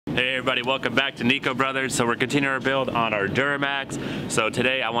Hey everybody, welcome back to Nico Brothers. So we're continuing our build on our Duramax. So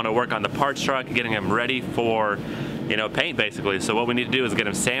today I want to work on the parts truck, getting him ready for, paint basically. So what we need to do is get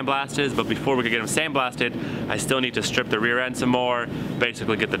him sandblasted, but before we can get him sandblasted, I still need to strip the rear end some more,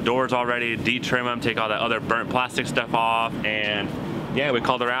 basically get the doors all ready, de-trim them, take all that other burnt plastic stuff off, and yeah, we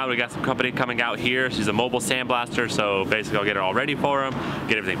called around. We got some company coming out here. She's a mobile sandblaster, so basically I'll get it all ready for him,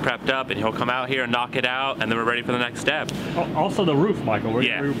 get everything prepped up, and he'll come out here and knock it out, and then we're ready for the next step. Also the roof, Michael.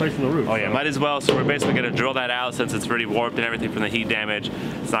 We're replacing the roof. Oh yeah, might as well. So we're basically gonna drill that out since it's pretty warped and everything from the heat damage.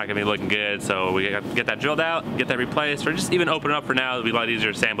 It's not gonna be looking good, so we got to get that drilled out, get that replaced, or just even open it up for now. It'll be a lot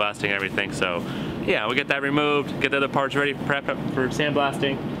easier sandblasting and everything. So yeah, we'll get that removed, get the other parts ready for prep for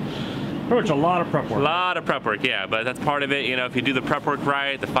sandblasting. Pretty much a lot of prep work. A lot of prep work, yeah, but that's part of it. If you do the prep work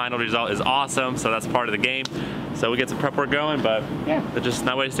right, the final result is awesome, so that's part of the game. So we get some prep work going, but yeah, but just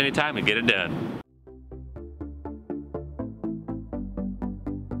not waste any time and get it done.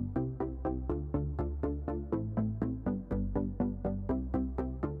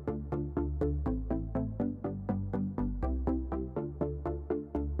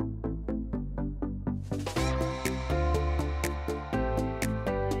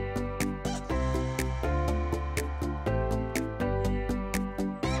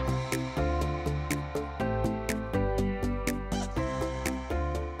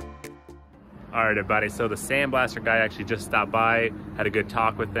 All right, everybody, so the sandblaster guy actually just stopped by, had a good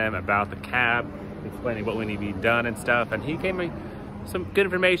talk with them about the cab, explaining what we need to be done and stuff, and he gave me some good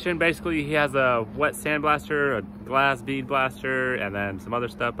information. Basically, he has a wet sandblaster, a glass bead blaster, and then some other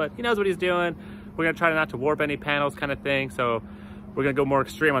stuff, but he knows what he's doing. We're gonna try not to warp any panels kind of thing, so we're gonna go more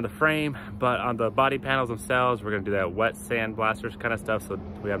extreme on the frame, but on the body panels themselves, we're gonna do that wet sandblasters kind of stuff so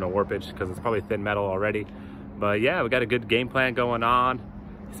we have no warpage, because it's probably thin metal already. But yeah, we got a good game plan going on.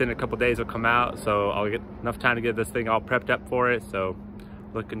 In a couple days will come out, so I'll get enough time to get this thing all prepped up for it. So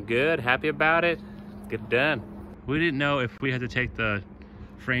looking good, happy about it. Let's get it done. We didn't know if we had to take the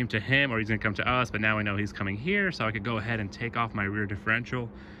frame to him or he's gonna come to us, but now we know he's coming here, so I could go ahead and take off my rear differential,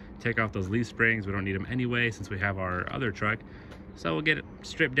 take off those leaf springs. We don't need them anyway since we have our other truck. So we'll get it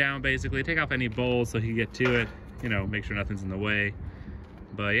stripped down basically, take off any bolts so he can get to it, make sure nothing's in the way.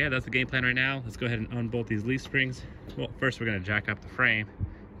 But yeah, that's the game plan right now. Let's go ahead and unbolt these leaf springs. Well, first we're gonna jack up the frame,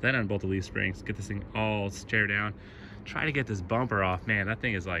 then unbolt the leaf springs, get this thing all tear down. Try to get this bumper off. Man, that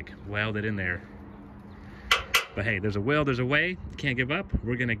thing is like welded in there. But hey, there's a will, there's a way. Can't give up.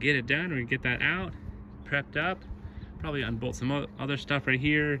 We're gonna get it done. We're gonna get that out, prepped up. Probably unbolt some other stuff right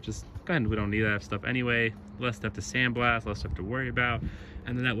here. Just go ahead, we don't need that stuff anyway. Less stuff to sandblast, less stuff to worry about.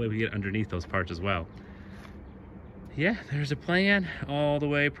 And then that way we get underneath those parts as well. Yeah, there's a plan all the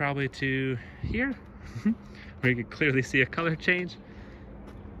way probably to here. Where you can clearly see a color change.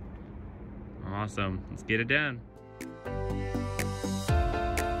 Awesome, let's get it done.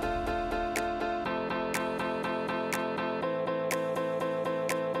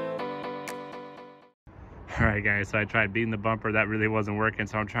 All right guys, so I tried beating the bumper, that really wasn't working,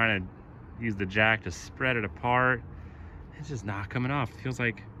 so I'm trying to use the jack to spread it apart. It's just not coming off. It feels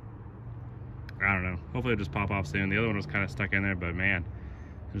like, I don't know, hopefully it'll just pop off soon. The other one was kind of stuck in there, but man,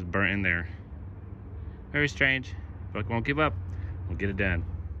 it was burnt in there. Very strange, but won't give up. We'll get it done.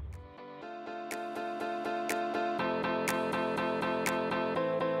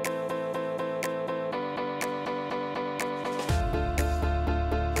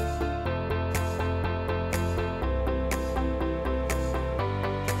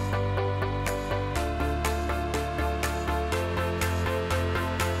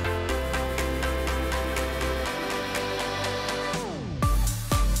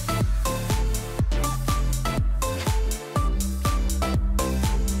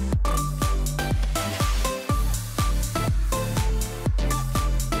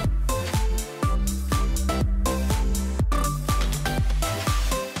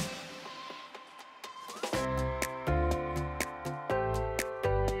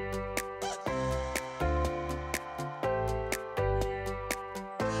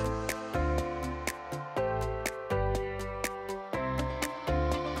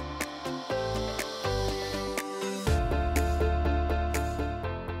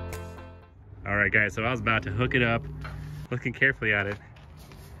 All right guys, so I was about to hook it up, looking carefully at it.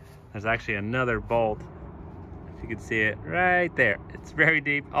 There's actually another bolt, if you can see it right there. It's very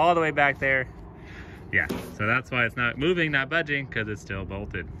deep, all the way back there. Yeah, so that's why it's not moving, not budging, because it's still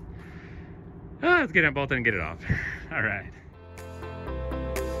bolted. Let's get it bolted and get it off. All right.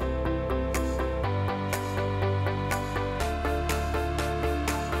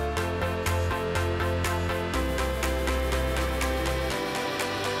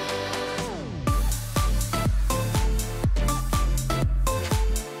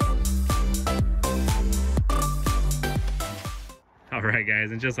 All right, guys,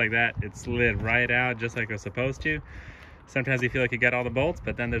 and just like that, it slid right out just like it was supposed to. Sometimes you feel like you got all the bolts,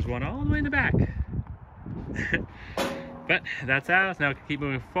 but then there's one all the way in the back. But that's out, so now I can keep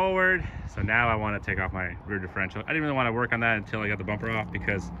moving forward. So now I want to take off my rear differential. I didn't really want to work on that until I got the bumper off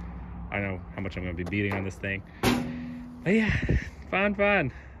because I know how much I'm going to be beating on this thing. But yeah,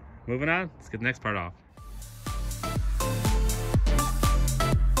 fun. Moving on, let's get the next part off.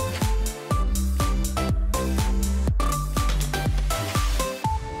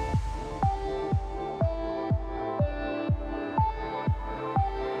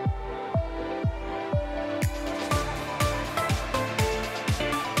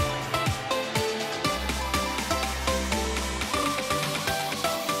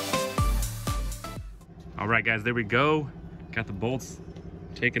 All right, guys, there we go. Got the bolts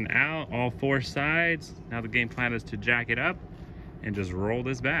taken out, all 4 sides. Now the game plan is to jack it up and just roll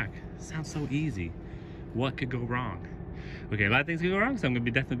this back. Sounds so easy. What could go wrong? Okay, a lot of things could go wrong, so I'm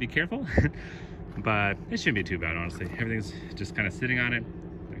gonna definitely be careful. But it shouldn't be too bad, honestly. Everything's just kind of sitting on it.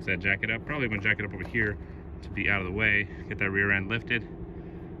 Like I said, jack it up. Probably gonna jack it up over here to be out of the way, get that rear end lifted,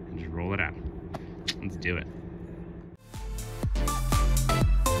 and just roll it out. Let's do it.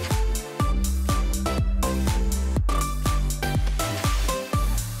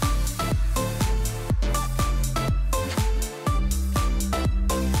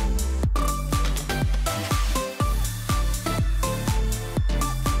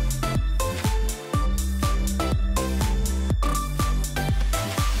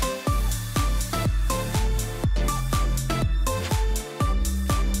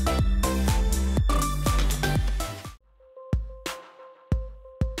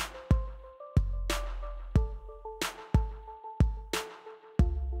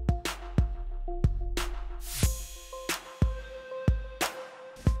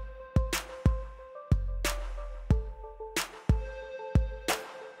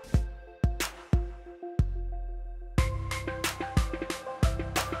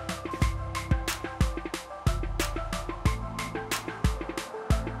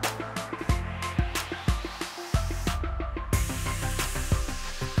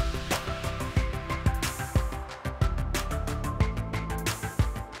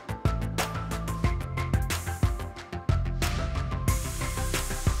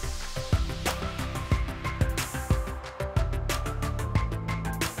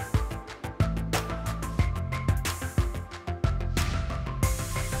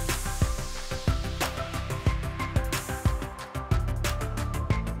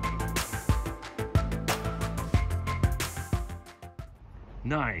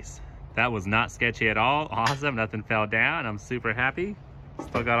 Nice. That was not sketchy at all. Awesome. Nothing fell down. I'm super happy.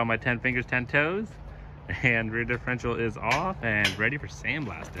 Still got all my 10 fingers, 10 toes. And rear differential is off and ready for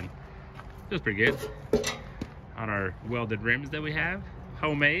sandblasting. Feels pretty good. On our welded rims that we have.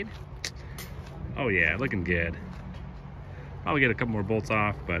 Homemade. Oh yeah, looking good. Probably get a couple more bolts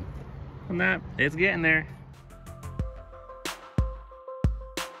off, but on that, it's getting there.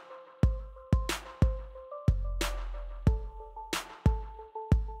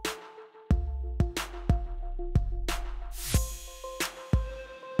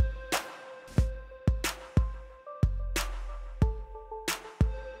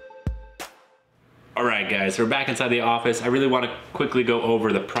 All right, guys, so we're back inside the office. I really want to quickly go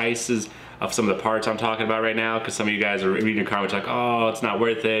over the prices of some of the parts I'm talking about right now, because some of you guys are reading your car and like, oh, it's not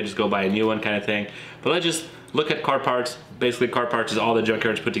worth it, just go buy a new one kind of thing. But let's just look at car parts. Basically, car parts is all the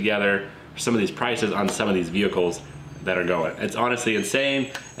junkyards put together for some of these prices on some of these vehicles that are going. It's honestly insane,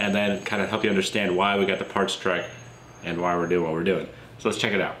 and then kind of help you understand why we got the parts truck and why we're doing what we're doing. So let's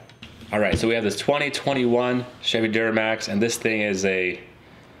check it out. All right, so we have this 2021 Chevy Duramax, and this thing is a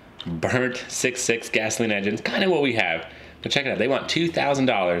burnt 6.6 gasoline engine. It's kind of what we have. But check it out, they want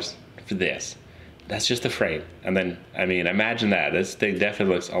 $2,000 for this. That's just the frame. And then, I mean, imagine that. This thing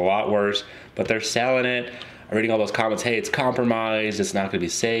definitely looks a lot worse, but they're selling it. I'm reading all those comments, hey, it's compromised, it's not gonna be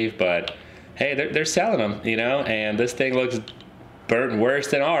safe, but hey, they're selling them, you know, and this thing looks burnt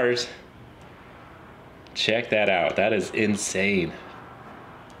worse than ours. Check that out, that is insane.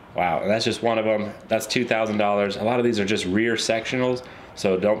 Wow, and that's just one of them. That's $2,000. A lot of these are just rear sectionals,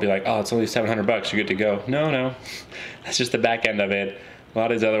 so don't be like, oh, it's only 700 bucks, you're good to go. No, that's just the back end of it. A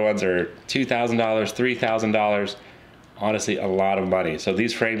lot of these other ones are $2,000, $3,000. Honestly, a lot of money. So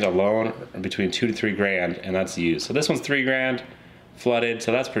these frames alone are between $2 to $3 grand, and that's used. So this one's $3 grand, flooded,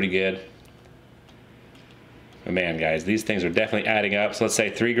 so that's pretty good. But man, guys, these things are definitely adding up. So let's say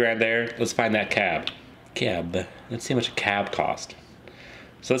 $3 grand there. Let's find that cab. Let's see how much a cab cost.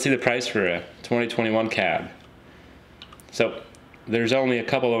 So let's see the price for a 2021 cab. So there's only a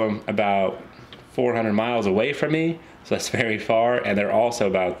couple of them about 400 miles away from me, so that's very far, and they're also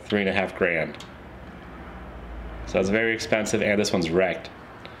about 3.5 grand. So it's very expensive, and this one's wrecked.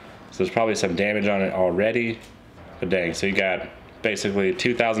 So there's probably some damage on it already, but dang, so you got basically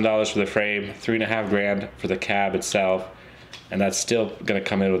 $2,000 for the frame, 3.5 grand for the cab itself, and that's still gonna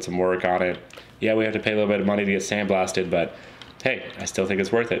come in with some work on it. Yeah, we have to pay a little bit of money to get sandblasted, but hey, I still think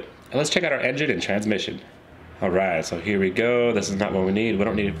it's worth it. And let's check out our engine and transmission. All right, so here we go. This is not what we need. We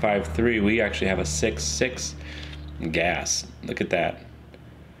don't need a 5.3. We actually have a 6.6 gas. Look at that.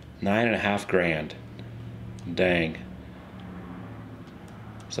 9.5 grand. Dang.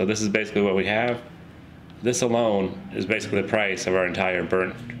 So this is basically what we have. This alone is basically the price of our entire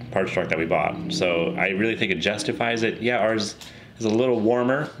burnt parts truck that we bought. So I really think it justifies it. Yeah, ours is a little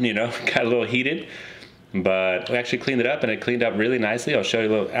warmer, you know, got a little heated, but we actually cleaned it up, and it cleaned up really nicely. I'll show you a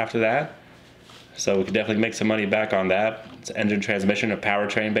little after that. So we could definitely make some money back on that. It's engine, transmission, a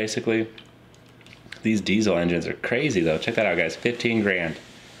powertrain basically. These diesel engines are crazy though. Check that out, guys. 15 grand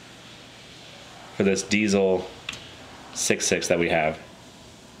for this diesel 6.6 that we have.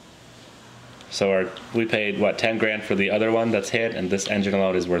 So we paid, what, 10 grand for the other one that's hit, and this engine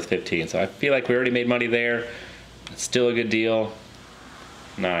alone is worth 15. So I feel like we already made money there. It's still a good deal.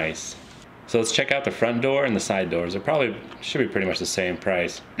 Nice. So let's check out the front door and the side doors. They probably should be pretty much the same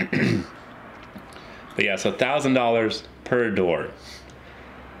price. But yeah, so $1,000 per door.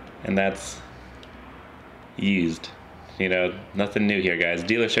 And that's used. You know, nothing new here, guys.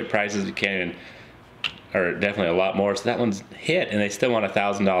 Dealership prices, you can't even, are definitely a lot more. So that one's hit, and they still want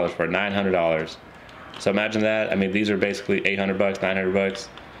 $1,000 for $900. So imagine that. I mean, these are basically 800 bucks, 900 bucks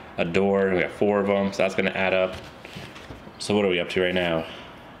a door, and we got 4 of them, so that's gonna add up. So what are we up to right now?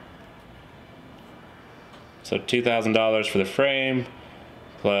 So $2,000 for the frame,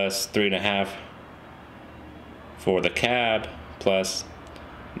 plus 3.5 for the cab, plus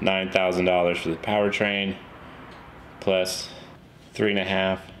 $9,000 for the powertrain, plus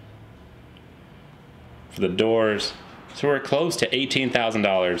 3.5 for the doors. So we're close to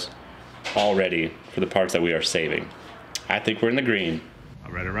 $18,000 already for the parts that we are saving. I think we're in the green.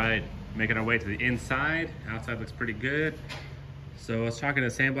 All right. Making our way to the inside. Outside looks pretty good. So I was talking to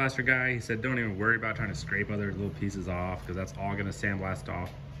the sandblaster guy. He said don't even worry about trying to scrape other little pieces off, because that's all gonna sandblast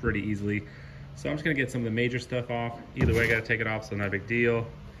off pretty easily. So I'm just gonna get some of the major stuff off. Either way, I gotta take it off, so not a big deal.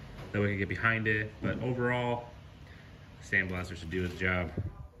 That way we can get behind it. But overall, the sandblaster should do its job.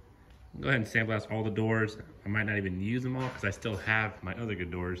 Go ahead and sandblast all the doors. I might not even use them all because I still have my other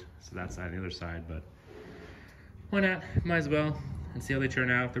good doors. So that side and the other side, but why not? Might as well. And see how they turn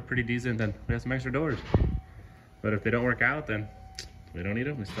out. If they're pretty decent, then we have some extra doors. But if they don't work out, then we don't need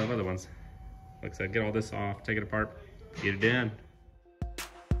them. We still have other ones. Like I said, get all this off, take it apart, get it done.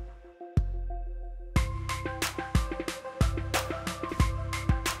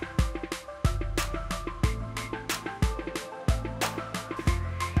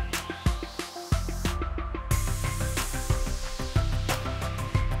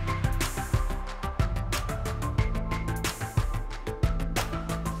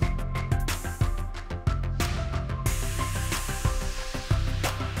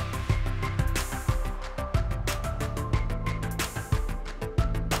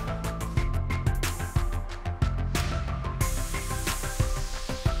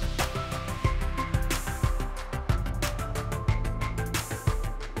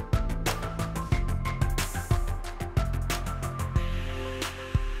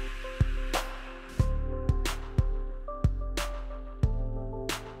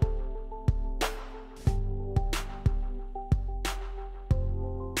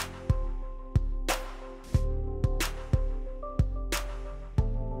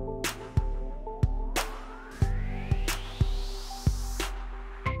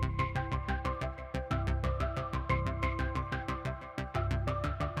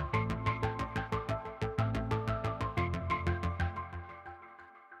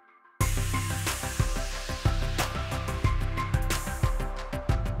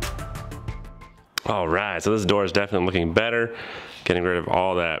 All right, so this door is definitely looking better. Getting rid of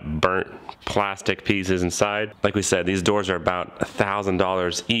all that burnt plastic pieces inside. Like we said, these doors are about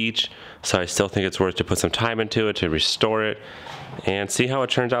 $1,000 each, so I still think it's worth to put some time into it to restore it and see how it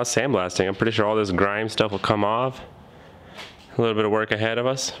turns out sandblasting. I'm pretty sure all this grime stuff will come off. A little bit of work ahead of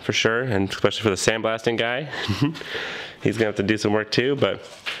us for sure, and especially for the sandblasting guy. He's gonna have to do some work too, but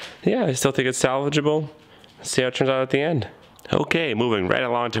yeah, I still think it's salvageable. Let's see how it turns out at the end. Okay, moving right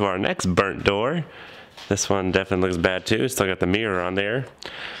along to our next burnt door. This one definitely looks bad too. Still got the mirror on there.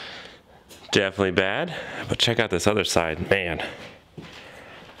 Definitely bad, but check out this other side. Man,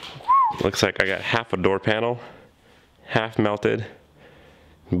 looks like I got half a door panel, half melted.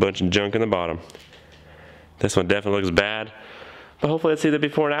 A bunch of junk in the bottom. This one definitely looks bad, but hopefully let's see the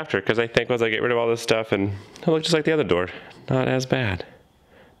before and after, because I think once I get rid of all this stuff, and it'll look just like the other door. Not as bad.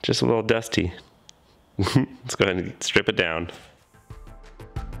 Just a little dusty. Let's go ahead and strip it down.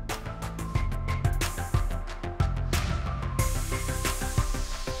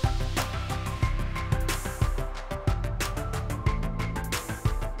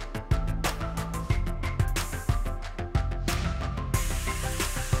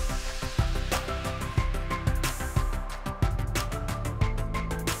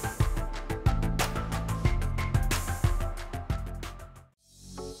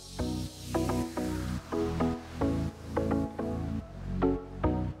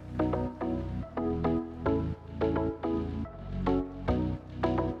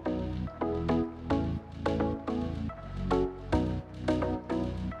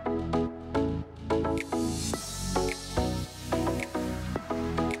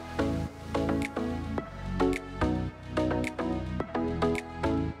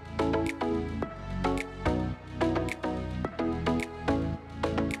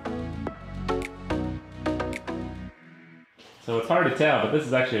 So it's hard to tell, but this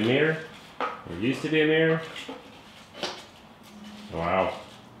is actually a mirror. It used to be a mirror. Wow.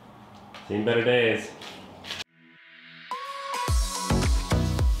 Seen better days.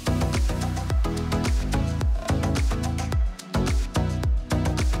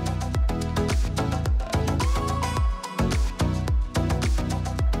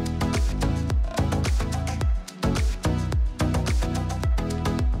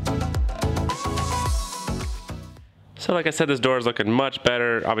 So like I said, this door is looking much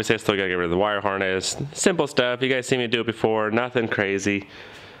better. Obviously I still gotta get rid of the wire harness. Simple stuff, you guys seen me do it before, nothing crazy.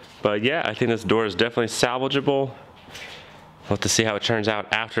 But yeah, I think this door is definitely salvageable. We'll have to see how it turns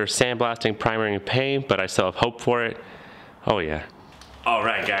out after sandblasting, primering, and paint, but I still have hope for it. Oh yeah.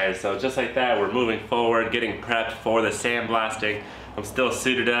 Alright guys, so just like that, we're moving forward, getting prepped for the sandblasting. I'm still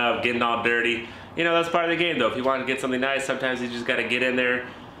suited up, getting all dirty. You know, that's part of the game though. If you want to get something nice, sometimes you just gotta get in there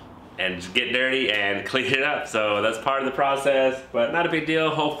and just get dirty and clean it up. So that's part of the process, but not a big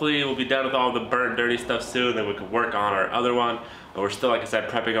deal. Hopefully we'll be done with all the burnt, dirty stuff soon, then we can work on our other one. But we're still, like I said,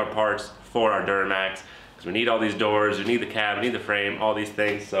 prepping our parts for our Duramax, because we need all these doors, we need the cab, we need the frame, all these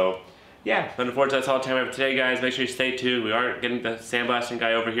things. So yeah, but unfortunately that's all the time we have for today, guys. Make sure you stay tuned. We are getting the sandblasting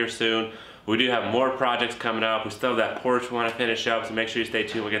guy over here soon. We do have more projects coming up. We still have that porch we want to finish up, so make sure you stay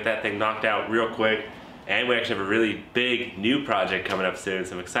tuned. We'll get that thing knocked out real quick. And we actually have a really big new project coming up soon,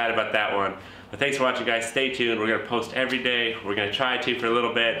 so I'm excited about that one. But thanks for watching, guys. Stay tuned. We're gonna post every day. We're gonna try to for a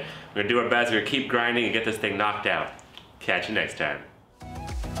little bit. We're gonna do our best. We're gonna keep grinding and get this thing knocked out. Catch you next time.